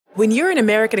When you're an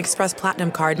American Express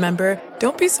Platinum card member,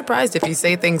 don't be surprised if you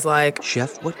say things like,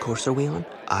 "Chef, what course are we on?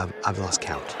 I've lost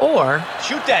count." Or,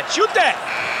 Shoot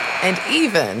that! And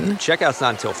even, Checkout's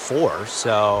not until 4,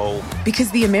 so...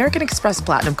 Because the American Express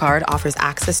Platinum Card offers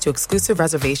access to exclusive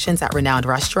reservations at renowned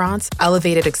restaurants,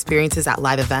 elevated experiences at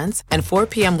live events, and 4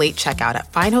 p.m. late checkout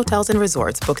at fine hotels and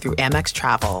resorts booked through Amex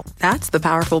Travel. That's the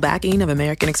powerful backing of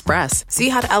American Express. See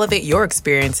how to elevate your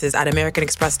experiences at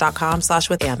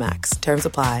americanexpress.com/withAmex. Terms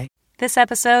apply. This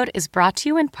episode is brought to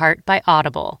you in part by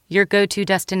Audible, your go-to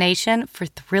destination for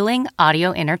thrilling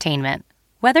audio entertainment.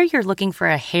 Whether you're looking for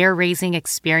a hair-raising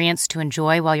experience to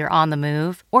enjoy while you're on the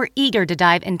move or eager to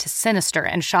dive into sinister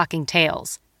and shocking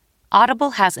tales,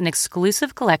 Audible has an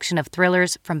exclusive collection of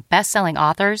thrillers from best-selling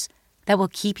authors that will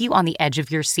keep you on the edge of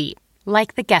your seat,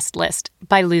 like The Guest List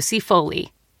by Lucy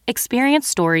Foley. Experience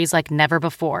stories like never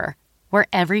before, where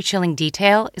every chilling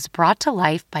detail is brought to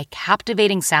life by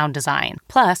captivating sound design.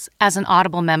 Plus, as an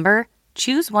Audible member,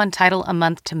 choose one title a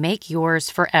month to make yours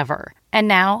forever. And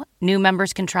now, new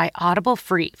members can try Audible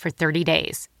free for 30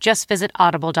 days. Just visit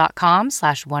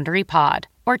audible.com/WonderyPod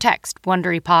or text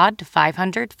WonderyPod to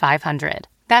 500-500.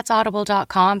 That's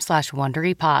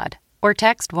audible.com/WonderyPod or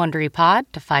text WonderyPod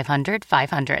to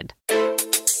 500-500.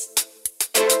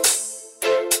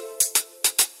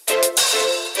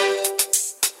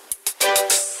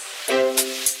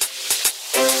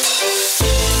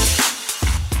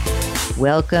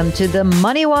 Welcome to the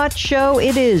Money Watch Show.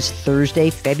 It is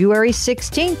Thursday, February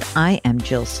 16th. I am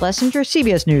Jill Schlesinger,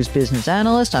 CBS News business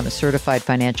analyst. I'm a certified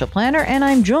financial planner, and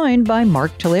I'm joined by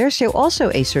Mark Talercio,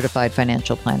 also a certified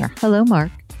financial planner. Hello,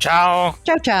 Mark. Ciao.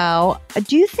 Ciao, ciao.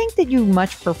 Do you think that you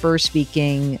much prefer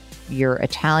speaking your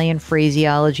Italian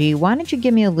phraseology? Why don't you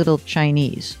give me a little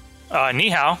Chinese? Ni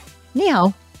hao. Ni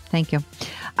hao. Thank you.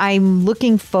 I'm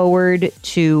looking forward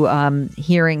to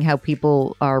hearing how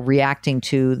people are reacting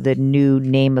to the new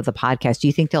name of the podcast. Do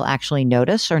you think they'll actually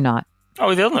notice or not?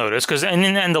 Oh, they'll notice because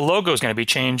and the logo is going to be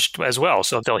changed as well.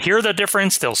 So they'll hear the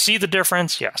difference. They'll see the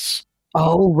difference. Yes.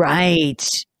 Oh, right.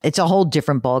 It's a whole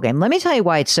different ballgame. Let me tell you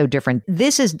why it's so different.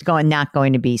 This is not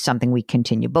going to be something we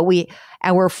continue, but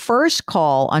our first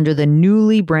call under the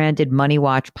newly branded Money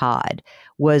Watch Pod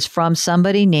was from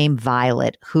somebody named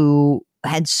Violet who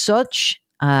had such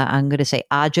I'm going to say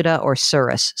agita or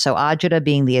surus. So agita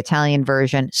being the Italian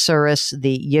version, surus,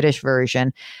 the Yiddish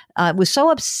version, was so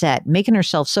upset, making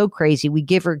herself so crazy. We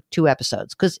give her 2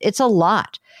 episodes because it's a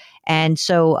lot. And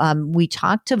so we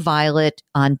talked to Violet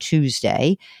on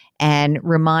Tuesday and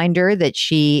remind her that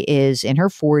she is in her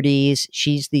 40s.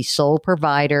 She's the sole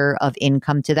provider of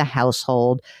income to the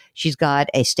household. She's got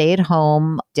a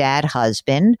stay-at-home dad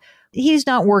husband. He's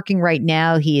not working right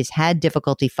now. He has had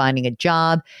difficulty finding a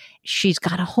job. She's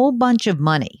got a whole bunch of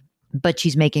money, but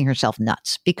she's making herself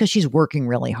nuts because she's working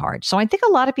really hard. So I think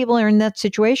a lot of people are in that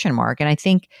situation, Mark. And I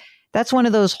think that's one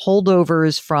of those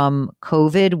holdovers from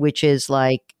COVID, which is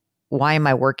like, why am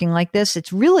I working like this?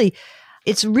 It's really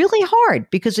hard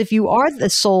because if you are the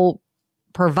sole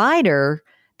provider,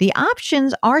 the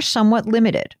options are somewhat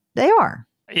limited. They are.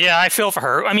 Yeah, I feel for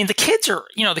her. I mean, the kids are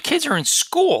in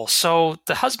school, so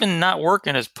the husband not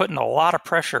working is putting a lot of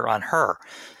pressure on her.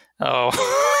 Oh,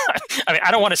 I mean,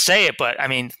 I don't want to say it, but I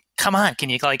mean, come on, can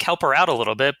you help her out a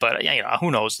little bit? But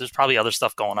who knows? There's probably other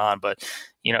stuff going on, but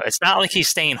it's not like he's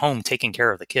staying home taking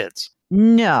care of the kids.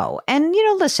 No. And,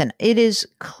 listen, it is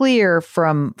clear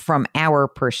from our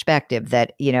perspective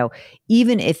that,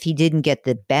 even if he didn't get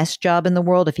the best job in the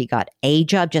world, if he got a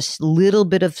job, just a little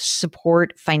bit of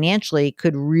support financially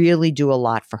could really do a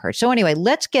lot for her. So anyway,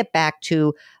 let's get back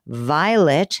to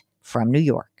Violet from New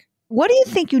York. What do you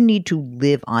think you need to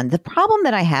live on? The problem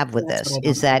that I have with this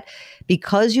is that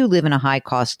because you live in a high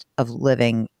cost of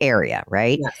living area,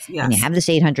 right? Yes. And you have this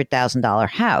 $800,000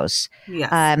 house. Yes.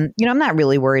 I'm not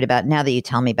really worried about, now that you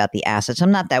tell me about the assets,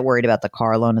 I'm not that worried about the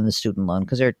car loan and the student loan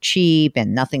because they're cheap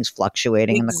and nothing's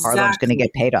fluctuating and the car loan's going to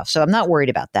get paid off. So I'm not worried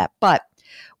about that. But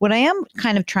what I am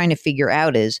kind of trying to figure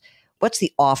out is what's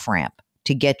the off ramp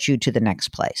to get you to the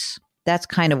next place? That's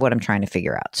kind of what I'm trying to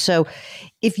figure out. So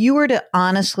if you were to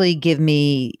honestly give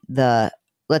me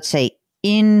let's say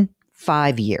in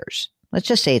 5 years, let's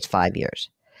just say it's 5 years.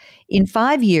 In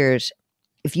 5 years,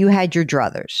 if you had your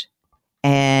druthers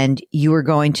and you were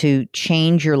going to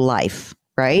change your life,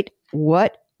 right?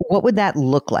 What would that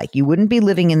look like? You wouldn't be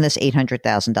living in this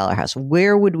 $800,000 house.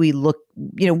 Where would we look?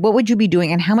 What would you be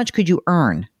doing and how much could you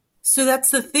earn? So that's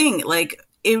the thing.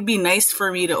 it would be nice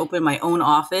for me to open my own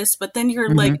office, but then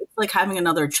you're like, it's like having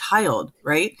another child,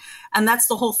 right? And that's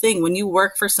the whole thing. When you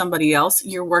work for somebody else,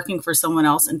 you're working for someone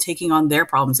else and taking on their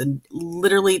problems and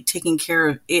literally taking care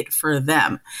of it for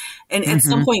them. And at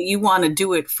some point you want to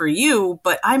do it for you,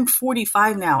 but I'm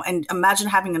 45 now. And imagine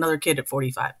having another kid at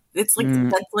 45. It's like,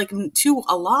 that's like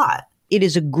a lot. It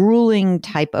is a grueling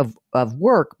type of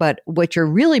work, but what you're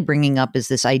really bringing up is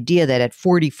this idea that at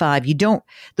 45,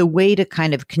 the way to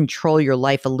kind of control your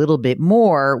life a little bit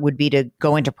more would be to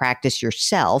go into practice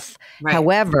yourself. Right.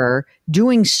 However,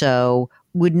 doing so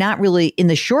would not really, in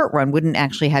the short run, wouldn't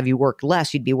actually have you work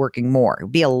less. You'd be working more. It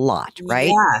would be a lot,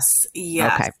 right? Yes.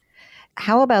 Yes. Okay.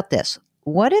 How about this?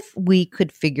 What if we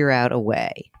could figure out a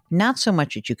way, not so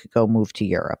much that you could go move to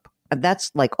Europe.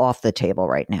 That's like off the table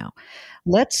right now.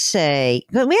 Let's say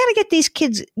we got to get these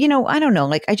kids, I don't know,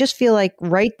 like I just feel like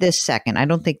right this second, I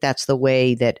don't think that's the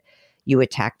way that you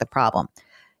attack the problem.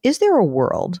 Is there a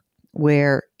world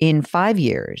where in 5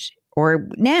 years or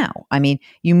now,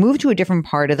 you move to a different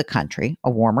part of the country, a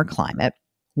warmer climate,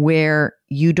 where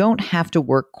you don't have to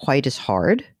work quite as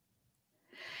hard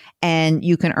and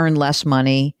you can earn less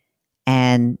money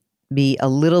and be a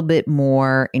little bit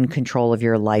more in control of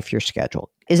your life, your schedule?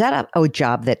 Is that a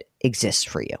job that exists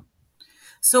for you?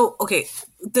 So, okay,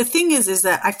 the thing is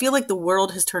that I feel like the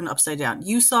world has turned upside down.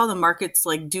 You saw the markets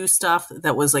like do stuff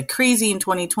that was like crazy in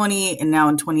 2020 and now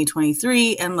in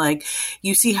 2023. And like,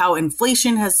 you see how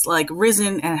inflation has like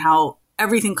risen and how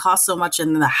everything costs so much.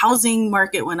 And the housing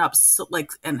market went up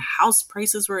and house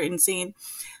prices were insane.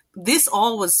 This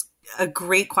all was a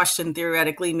great question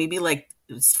theoretically, maybe like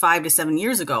 5 to 7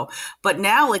 years ago. But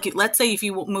now, like, let's say if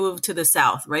you move to the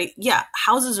South, right? Yeah,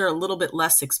 houses are a little bit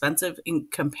less expensive in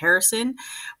comparison,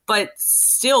 but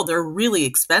still they're really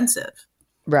expensive.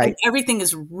 Right. And everything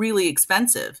is really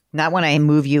expensive. Not when I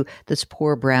move you, this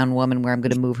poor brown woman, where I'm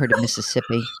going to move her to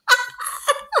Mississippi.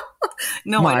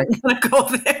 No, Mark, I don't want to go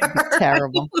there. It's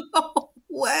terrible. No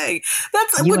way.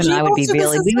 That's you and I would be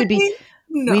really.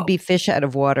 We'd be fish out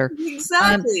of water.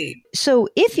 Exactly. So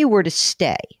if you were to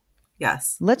stay.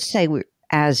 Yes. Let's say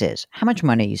as is. How much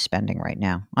money are you spending right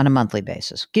now on a monthly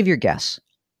basis? Give your guess.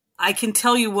 I can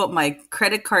tell you what my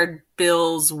credit card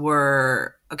bills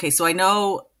were. Okay, so I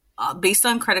know based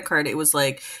on credit card, it was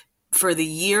like for the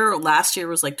year, last year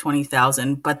was like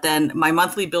 20,000, but then my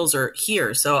monthly bills are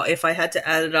here. So if I had to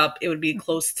add it up, it would be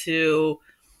close to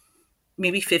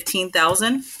maybe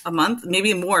 15,000 a month,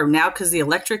 maybe more now because the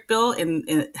electric bill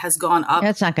it has gone up.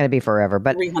 It's not going to be forever,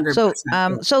 but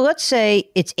 300%. So let's say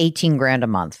it's 18 grand a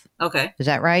month. Okay. Is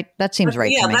that right? That seems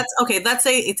right to me. That's okay. Let's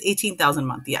say it's 18,000 a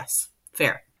month. Yes.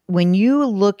 Fair. When you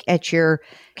look at your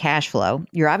cash flow,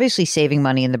 you're obviously saving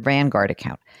money in the Vanguard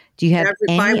account. Do you have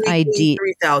any idea?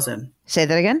 3,000. Say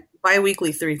that again?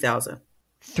 Biweekly 3,000.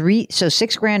 So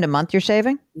 $6,000 a month you're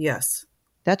saving? Yes.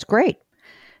 That's great.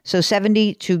 So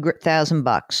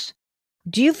 $72,000.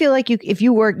 Do you feel like if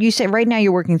you work, you say right now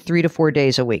you're working 3 to 4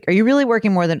 days a week. Are you really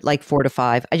working more than like 4 to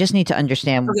 5? I just need to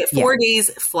understand. Okay, 4 days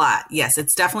flat. Yes,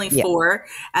 it's definitely 4.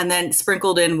 And then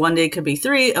sprinkled in one day could be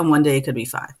 3 and one day could be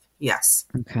 5. Yes.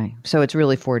 Okay. So it's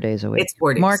really 4 days a week. It's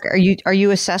 4 days. Mark, are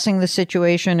you assessing the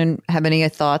situation and have any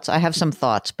thoughts? I have some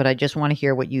thoughts, but I just want to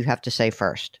hear what you have to say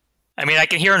first. I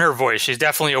can hear in her voice, she's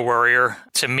definitely a worrier.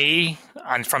 To me,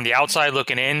 from the outside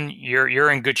looking in, you're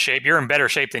in good shape. You're in better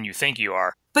shape than you think you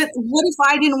are. But what if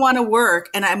I didn't want to work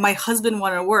and my husband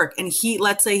wanted to work and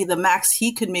let's say the max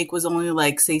he could make was only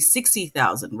like, say,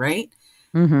 60,000, right?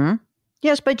 Mm-hmm.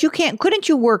 Yes, but couldn't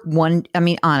you work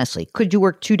honestly, could you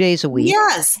work 2 days a week?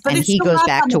 Yes, but and he goes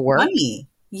back to work? Money.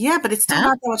 Yeah, but it's still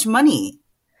not that much money.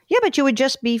 Yeah, but you would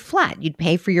just be flat. You'd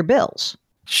pay for your bills.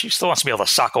 She still wants to be able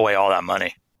to sock away all that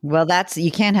money. Well,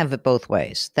 you can't have it both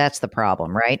ways. That's the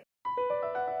problem, right?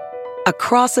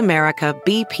 Across America,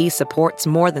 BP supports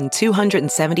more than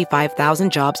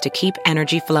 275,000 jobs to keep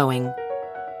energy flowing.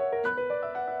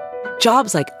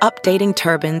 Jobs like updating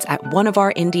turbines at one of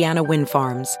our Indiana wind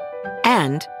farms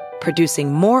and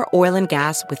producing more oil and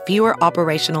gas with fewer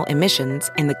operational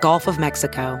emissions in the Gulf of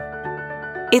Mexico.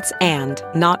 It's and,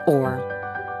 not or.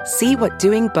 See what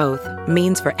doing both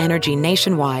means for energy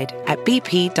nationwide at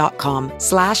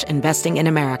bp.com/investing in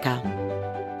America.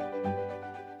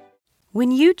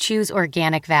 When you choose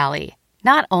Organic Valley,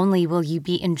 not only will you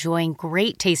be enjoying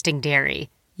great tasting dairy,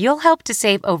 you'll help to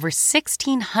save over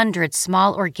 1,600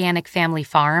 small organic family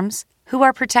farms who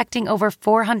are protecting over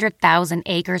 400,000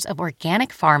 acres of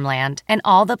organic farmland and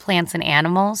all the plants and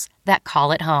animals that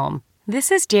call it home.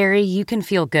 This is dairy you can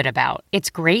feel good about.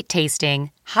 It's great tasting,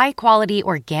 high-quality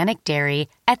organic dairy,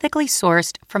 ethically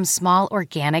sourced from small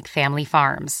organic family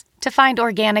farms. To find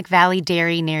Organic Valley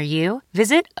Dairy near you,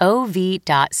 visit ov.coop.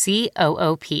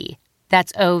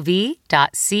 That's ov.coop.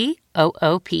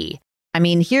 I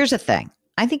mean, here's the thing.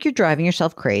 I think you're driving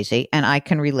yourself crazy, and I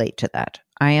can relate to that.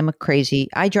 I don't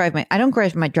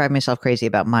drive myself crazy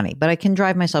about money, but I can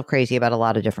drive myself crazy about a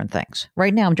lot of different things.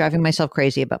 Right now, I'm driving myself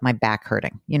crazy about my back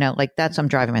hurting. I'm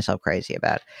driving myself crazy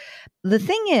about. The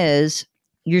thing is,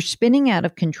 you're spinning out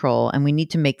of control, and we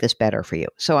need to make this better for you.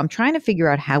 So I'm trying to figure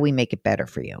out how we make it better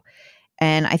for you.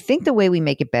 And I think the way we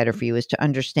make it better for you is to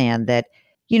understand that,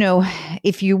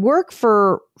 if you work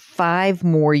for 5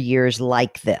 more years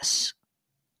like this,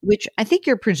 which I think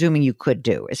you're presuming you could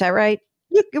do. Is that right?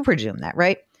 You presume that,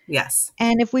 right? Yes.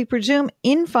 And if we presume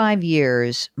in 5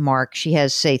 years, Mark, she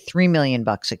has, say, $3 million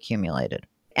accumulated.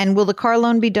 And will the car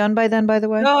loan be done by then, by the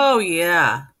way? Oh,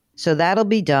 yeah. So that'll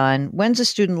be done. When's the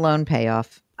student loan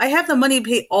payoff? I have the money to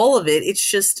pay all of it. It's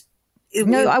just...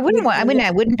 I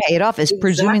wouldn't pay it off as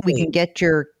presuming we can get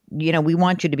we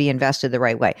want you to be invested the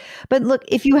right way. But look,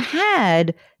 if you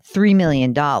had $3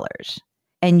 million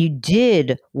and you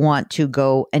did want to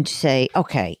go and say,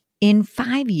 okay, in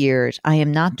 5 years, I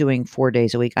am not doing 4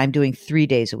 days a week. I'm doing 3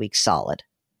 days a week solid.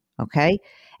 Okay.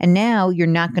 And now you're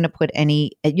not going to put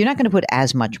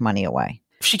as much money away.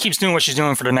 If she keeps doing what she's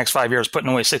doing for the next 5 years, putting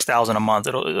away $6,000 a month,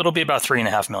 it'll be about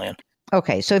 $3.5 million.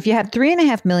 Okay, so if you have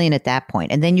 $3.5 million at that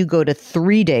point, and then you go to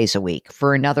 3 days a week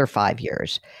for another 5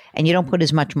 years, and you don't put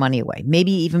as much money away,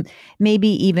 maybe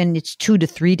even it's 2 to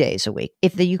 3 days a week.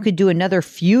 If you could do another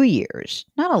few years,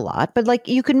 not a lot, but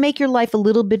you can make your life a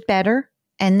little bit better.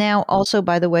 And now also,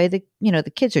 by the way, the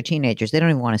kids are teenagers. They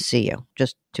don't even want to see you,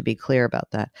 just to be clear about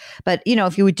that. But,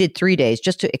 if you did 3 days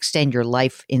just to extend your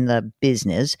life in the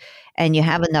business and you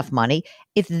have enough money,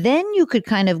 if then you could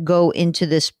kind of go into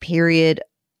this period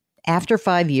after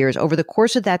 5 years, over the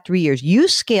course of that 3 years, you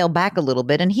scale back a little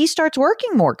bit and he starts working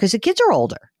more because the kids are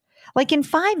older. Like in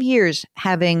 5 years,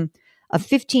 having a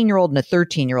 15-year-old and a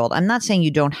 13-year-old, I'm not saying you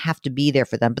don't have to be there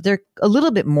for them, but they're a little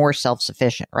bit more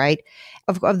self-sufficient, right?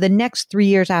 Of the next 3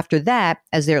 years after that,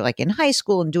 as they're like in high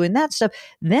school and doing that stuff,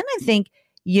 then I think,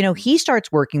 he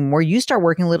starts working more, you start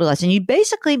working a little less, and you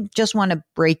basically just want to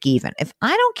break even. If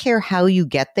I don't care how you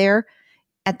get there,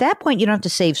 at that point, you don't have to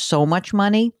save so much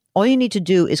money. All you need to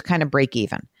do is kind of break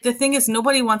even. The thing is,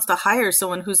 nobody wants to hire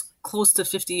someone who's close to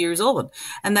 50 years old.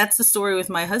 And that's the story with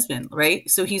my husband, right?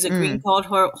 So he's a green card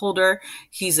holder.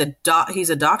 He's a doctor. He's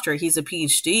a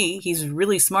PhD. He's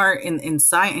really smart in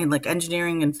science, in like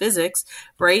engineering and physics,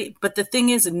 right? But the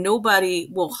thing is, nobody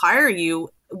will hire you.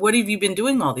 What have you been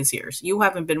doing all these years? You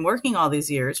haven't been working all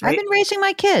these years, right? I've been raising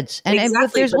my kids. And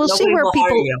exactly, we'll see where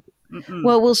people... Mm-mm.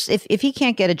 Well, if he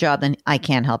can't get a job, then I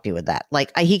can't help you with that.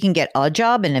 Like he can get a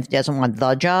job, and if he doesn't want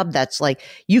the job, that's like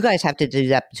you guys have to do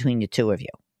that between the two of you,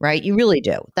 right? You really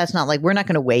do. That's not like we're not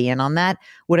going to weigh in on that.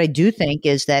 What I do think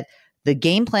is that the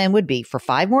game plan would be for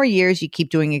 5 more years, you keep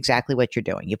doing exactly what you're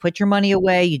doing. You put your money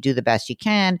away, you do the best you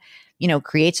can,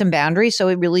 create some boundaries. So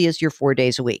it really is your 4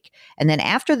 days a week. And then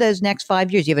after those next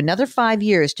 5 years, you have another 5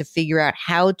 years to figure out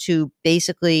how to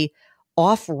basically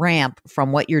off ramp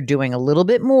from what you're doing a little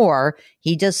bit more.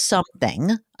 He does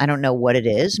something. I don't know what it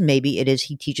is. Maybe it is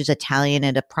he teaches Italian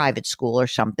at a private school or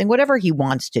something, whatever he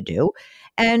wants to do.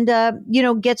 And,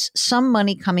 gets some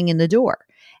money coming in the door.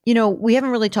 We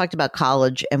haven't really talked about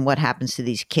college and what happens to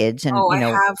these kids. And, I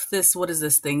have this, what is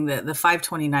this thing? The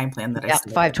 529 plan that I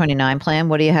started. 529 plan.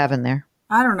 What do you have in there?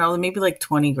 I don't know. Maybe like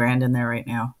 20 grand in there right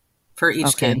now for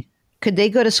each kid. Could they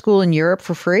go to school in Europe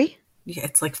for free? Yeah,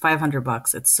 it's like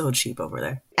 $500. It's so cheap over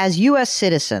there. As U.S.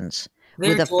 citizens,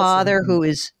 with a father who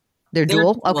is, they're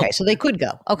dual? Okay, so they could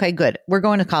go. Okay, good. We're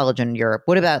going to college in Europe.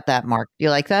 What about that, Mark? Do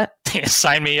you like that?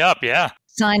 Sign me up, yeah.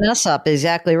 Sign us up.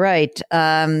 Exactly right.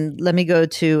 Let me go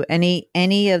to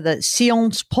any of the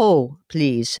Sciences Po,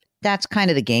 please. That's kind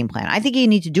of the game plan. I think you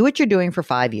need to do what you're doing for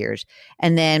 5 years.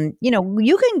 And then,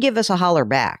 you can give us a holler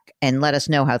back and let us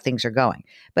know how things are going.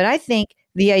 But I think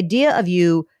the idea of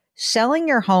you selling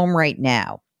your home right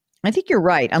now, I think you're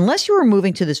right. Unless you were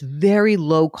moving to this very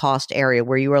low cost area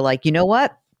where you are like, you know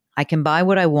what? I can buy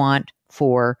what I want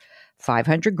for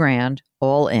 500 grand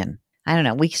all in. I don't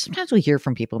know. Sometimes we hear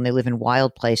from people and they live in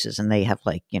wild places and they have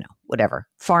like, whatever,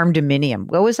 farm dominium.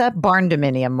 What was that? Barn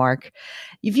dominium, Mark.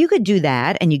 If you could do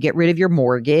that and you get rid of your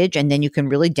mortgage and then you can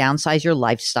really downsize your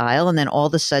lifestyle. And then all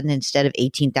of a sudden, instead of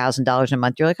 $18,000 a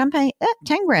month, you're like, I'm paying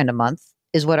 10 grand a month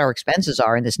is what our expenses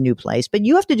are in this new place. But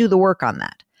you have to do the work on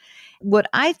that. What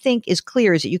I think is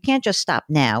clear is that you can't just stop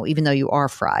now, even though you are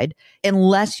fried,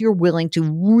 unless you're willing to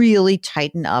really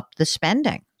tighten up the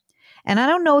spending. And I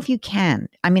don't know if you can.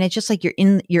 I mean, it's just like you're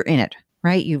in it,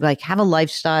 right? You like have a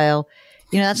lifestyle,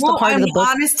 That's the part of the book.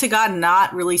 Honest to God,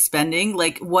 not really spending.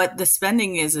 Like what the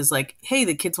spending is like, hey,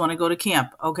 the kids want to go to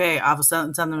camp. Okay, I'll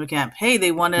send them to camp. Hey,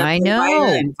 they want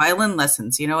to violin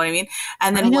lessons. You know what I mean?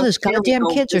 And then those goddamn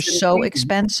kids are so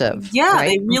expensive. Yeah,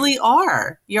 right? They really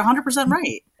are. You're 100%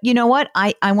 right. You know what?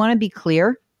 I want to be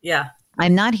clear. Yeah.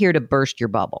 I'm not here to burst your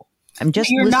bubble. I'm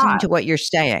just listening to what you're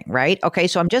saying, right? Okay,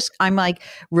 so I'm like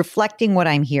reflecting what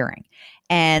I'm hearing.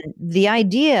 And the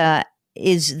idea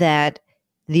is that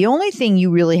the only thing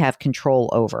you really have control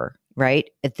over, right,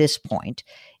 at this point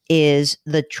is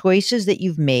the choices that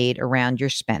you've made around your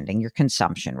spending, your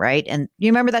consumption, right? And you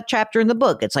remember that chapter in the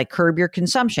book, it's like curb your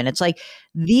consumption. It's like,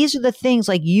 these are the things,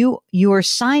 like you are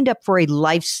signed up for a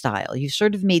lifestyle. You've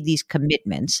sort of made these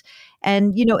commitments.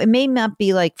 And, it may not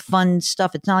be like fun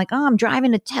stuff. It's not like, oh, I'm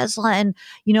driving a Tesla and,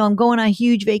 I'm going on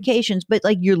huge vacations, but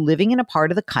like you're living in a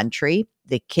part of the country.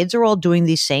 The kids are all doing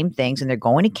these same things and they're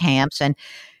going to camps, and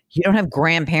you don't have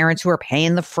grandparents who are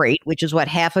paying the freight, which is what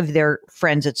half of their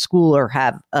friends at school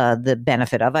have the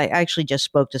benefit of. I actually just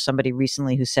spoke to somebody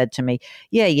recently who said to me,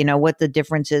 yeah, what the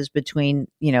difference is between,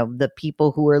 the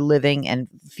people who are living and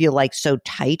feel like so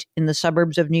tight in the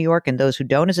suburbs of New York and those who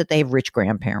don't is that they have rich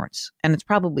grandparents. And it's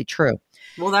probably true.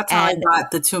 Well, that's how I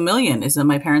got the $2 million, is that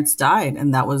my parents died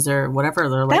and that was their life.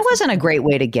 That wasn't a great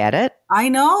way to get it. I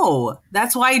know.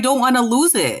 That's why I don't want to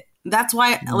lose it. That's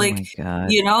why,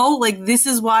 this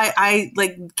is why I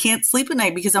can't sleep at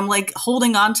night, because I'm like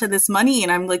holding on to this money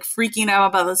and I'm like freaking out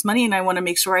about this money, and I want to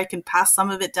make sure I can pass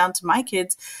some of it down to my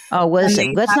kids. Oh,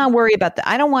 listen, let's not worry about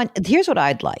that. Here's what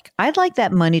I'd like. I'd like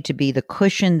that money to be the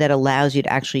cushion that allows you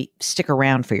to actually stick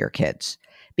around for your kids.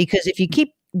 Because if you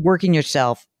keep working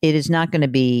yourself, it is not going to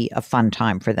be a fun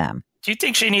time for them. Do you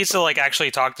think she needs to actually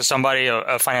talk to somebody,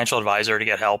 a financial advisor, to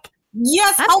get help?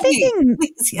 Yes, help me.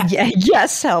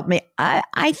 Yes, help me.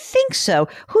 I think so.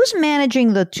 Who's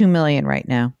managing the $2 million right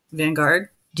now? Vanguard.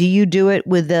 Do you do it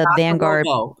with the Vanguard?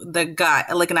 The guy,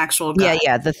 like an actual guy.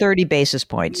 Yeah, the 30 basis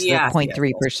points, the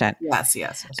 0.3%.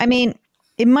 Yes. I mean,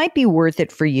 it might be worth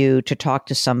it for you to talk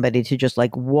to somebody to just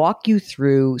walk you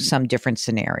through some different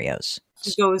scenarios.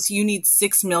 He goes, you need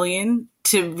 $6 million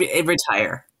to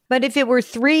retire. But if it were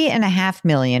 $3.5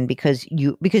 million, because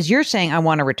you're saying I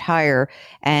want to retire,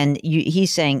 and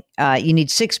he's saying you need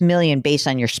 $6 million based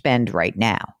on your spend right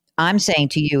now. I'm saying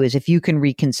to you is, if you can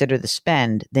reconsider the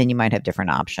spend, then you might have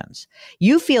different options.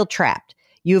 You feel trapped.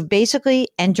 You've basically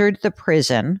entered the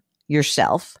prison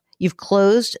yourself. You've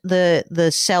closed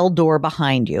the cell door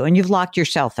behind you, and you've locked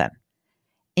yourself in.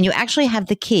 And you actually have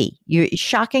the key. It's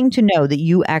shocking to know that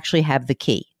you actually have the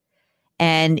key.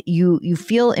 And you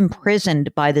feel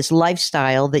imprisoned by this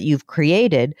lifestyle that you've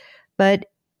created, but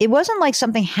it wasn't like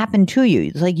something happened to you.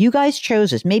 It's like you guys chose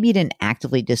this. Maybe you didn't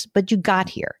actively but you got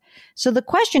here. So the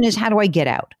question is, how do I get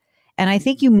out? And I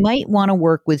think you might want to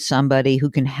work with somebody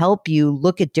who can help you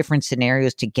look at different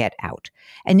scenarios to get out.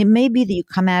 And it may be that you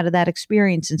come out of that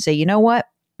experience and say, you know what?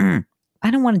 I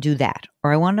don't want to do that.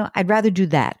 Or I'd rather do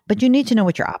that. But you need to know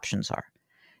what your options are.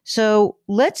 So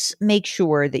let's make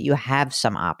sure that you have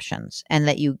some options and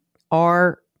that you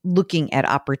are looking at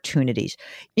opportunities.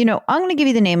 I'm going to give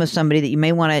you the name of somebody that you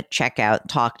may want to check out,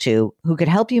 talk to, who could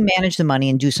help you manage the money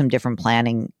and do some different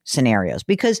planning scenarios,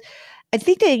 because I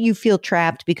think that you feel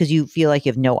trapped because you feel like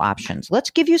you have no options. Let's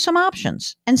give you some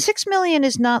options. And $6 million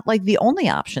is not the only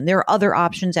option. There are other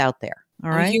options out there. All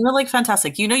right. You're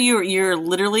fantastic. You're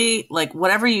literally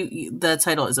whatever the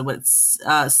title is. What's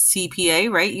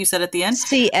CPA, right? You said at the end?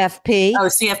 CFP. Oh,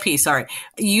 CFP. Sorry.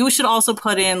 You should also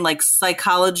put in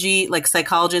psychology,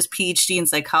 psychologist, PhD in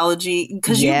psychology,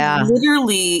 because you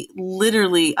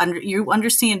literally you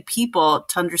understand people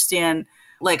to understand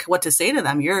what to say to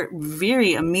them. You're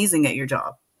very amazing at your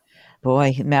job.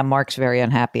 Boy, now Mark's very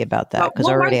unhappy about that, because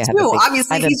already I have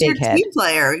Obviously, he's your team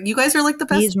player. You guys are the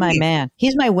best. He's my man.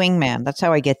 He's my wingman. That's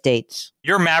how I get dates.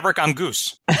 You're Maverick, I'm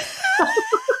Goose.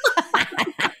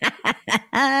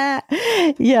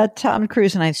 Yeah, Tom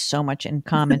Cruise and I have so much in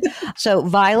common. So,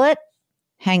 Violet,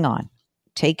 hang on.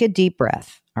 Take a deep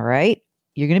breath, all right?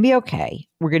 You're going to be okay.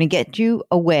 We're going to get you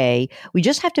away. We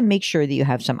just have to make sure that you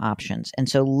have some options. And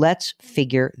so let's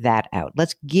figure that out.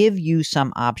 Let's give you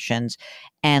some options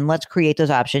and let's create those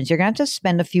options. You're going to have to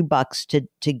spend a few bucks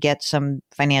to get some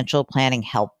financial planning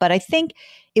help. But I think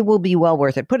it will be well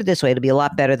worth it. Put it this way, it'll be a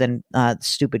lot better than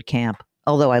stupid camp.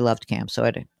 Although I loved camp,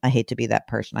 so I hate to be that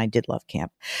person. I did love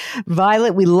camp.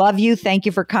 Violet, we love you. Thank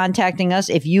you for contacting us.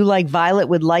 If you, like Violet,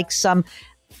 would like some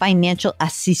financial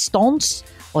assistance,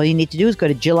 all you need to do is go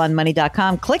to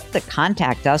JillOnMoney.com, click the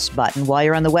Contact Us button. While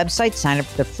you're on the website, sign up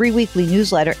for the free weekly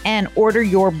newsletter and order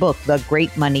your book, The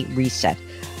Great Money Reset.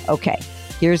 Okay,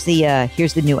 here's the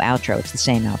new outro. It's the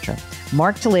same outro.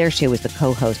 Mark Delarche was the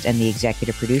co-host and the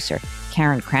executive producer.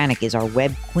 Karen Kranick is our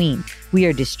web queen. We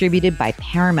are distributed by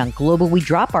Paramount Global. We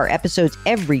drop our episodes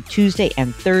every Tuesday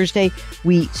and Thursday.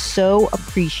 We so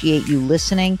appreciate you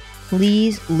listening.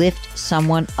 Please lift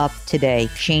someone up today.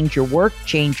 Change your work,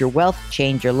 change your wealth,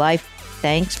 change your life.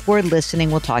 Thanks for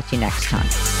listening. We'll talk to you next time.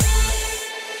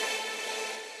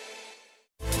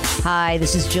 Hi,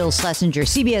 this is Jill Schlesinger,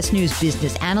 CBS News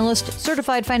business analyst,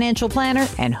 certified financial planner,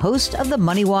 and host of the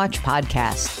Money Watch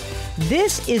podcast.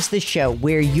 This is the show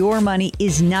where your money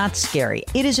is not scary.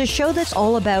 It is a show that's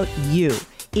all about you.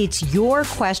 It's your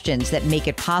questions that make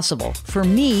it possible for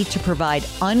me to provide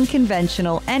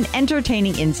unconventional and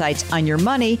entertaining insights on your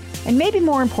money, and maybe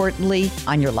more importantly,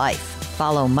 on your life.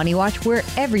 Follow Money Watch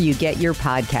wherever you get your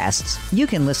podcasts. You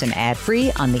can listen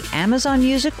ad-free on the Amazon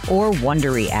Music or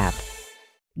Wondery app.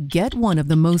 Get one of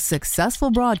the most successful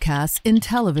broadcasts in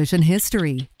television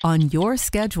history on your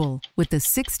schedule with the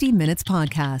 60 Minutes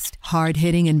podcast.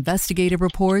 Hard-hitting investigative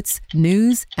reports,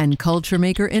 news, and culture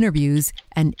maker interviews,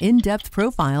 and in-depth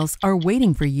profiles are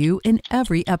waiting for you in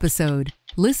every episode.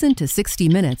 Listen to 60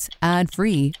 Minutes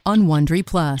ad-free on Wondery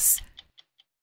Plus.